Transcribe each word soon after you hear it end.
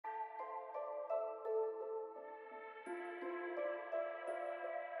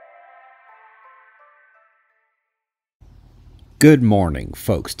Good morning,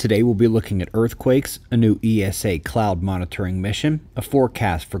 folks. Today we'll be looking at earthquakes, a new ESA cloud monitoring mission, a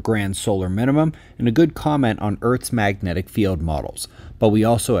forecast for grand solar minimum, and a good comment on Earth's magnetic field models. But we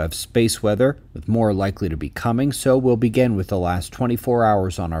also have space weather, with more likely to be coming, so we'll begin with the last 24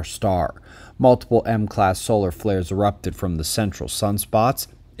 hours on our star. Multiple M-class solar flares erupted from the central sunspots.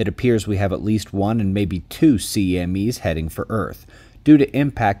 It appears we have at least one and maybe two CMEs heading for Earth, due to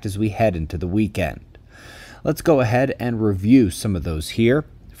impact as we head into the weekend. Let's go ahead and review some of those here.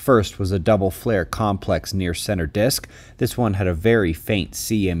 First was a double flare complex near center disk. This one had a very faint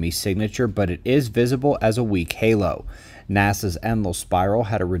CME signature, but it is visible as a weak halo. NASA's Enlil spiral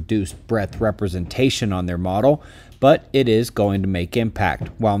had a reduced breadth representation on their model, but it is going to make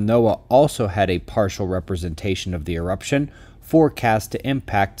impact, while NOAA also had a partial representation of the eruption, forecast to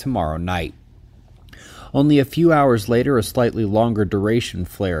impact tomorrow night. Only a few hours later, a slightly longer duration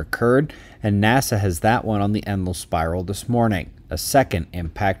flare occurred, and NASA has that one on the Enlil spiral this morning, a second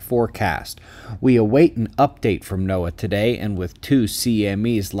impact forecast. We await an update from NOAA today, and with two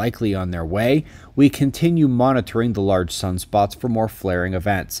CMEs likely on their way, we continue monitoring the large sunspots for more flaring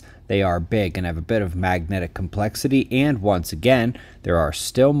events. They are big and have a bit of magnetic complexity, and once again, there are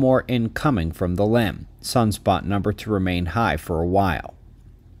still more incoming from the limb. Sunspot number to remain high for a while.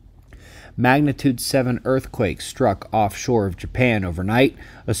 Magnitude 7 earthquake struck offshore of Japan overnight.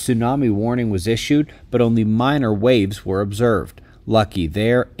 A tsunami warning was issued, but only minor waves were observed. Lucky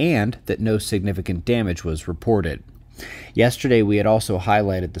there, and that no significant damage was reported. Yesterday, we had also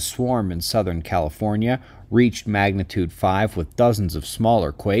highlighted the swarm in Southern California, reached magnitude 5 with dozens of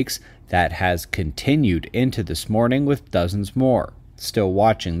smaller quakes. That has continued into this morning with dozens more. Still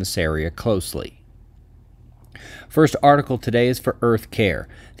watching this area closely. First article today is for EarthCare,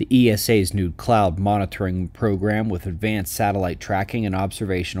 the ESA's new cloud monitoring program with advanced satellite tracking and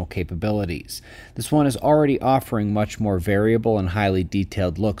observational capabilities. This one is already offering much more variable and highly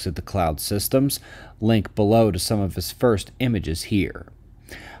detailed looks at the cloud systems. Link below to some of its first images here.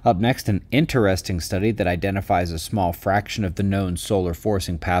 Up next, an interesting study that identifies a small fraction of the known solar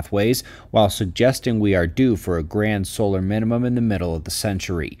forcing pathways, while suggesting we are due for a grand solar minimum in the middle of the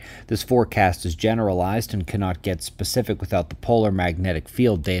century. This forecast is generalized and cannot get specific without the polar magnetic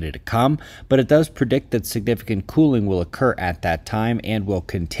field data to come, but it does predict that significant cooling will occur at that time and will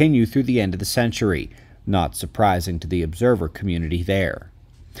continue through the end of the century. Not surprising to the observer community there.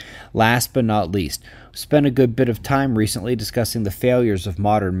 Last but not least, we spent a good bit of time recently discussing the failures of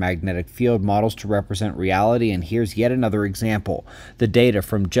modern magnetic field models to represent reality, and here's yet another example. The data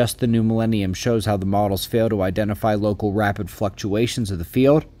from just the new millennium shows how the models fail to identify local rapid fluctuations of the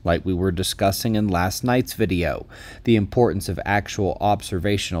field, like we were discussing in last night's video. The importance of actual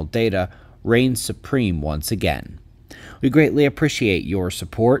observational data reigns supreme once again. We greatly appreciate your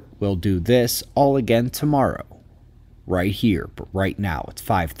support. We'll do this all again tomorrow. Right here, but right now it's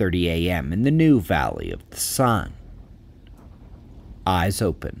 5:30 a.m. in the new Valley of the Sun. Eyes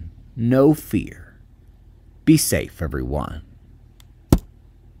open, no fear. Be safe, everyone.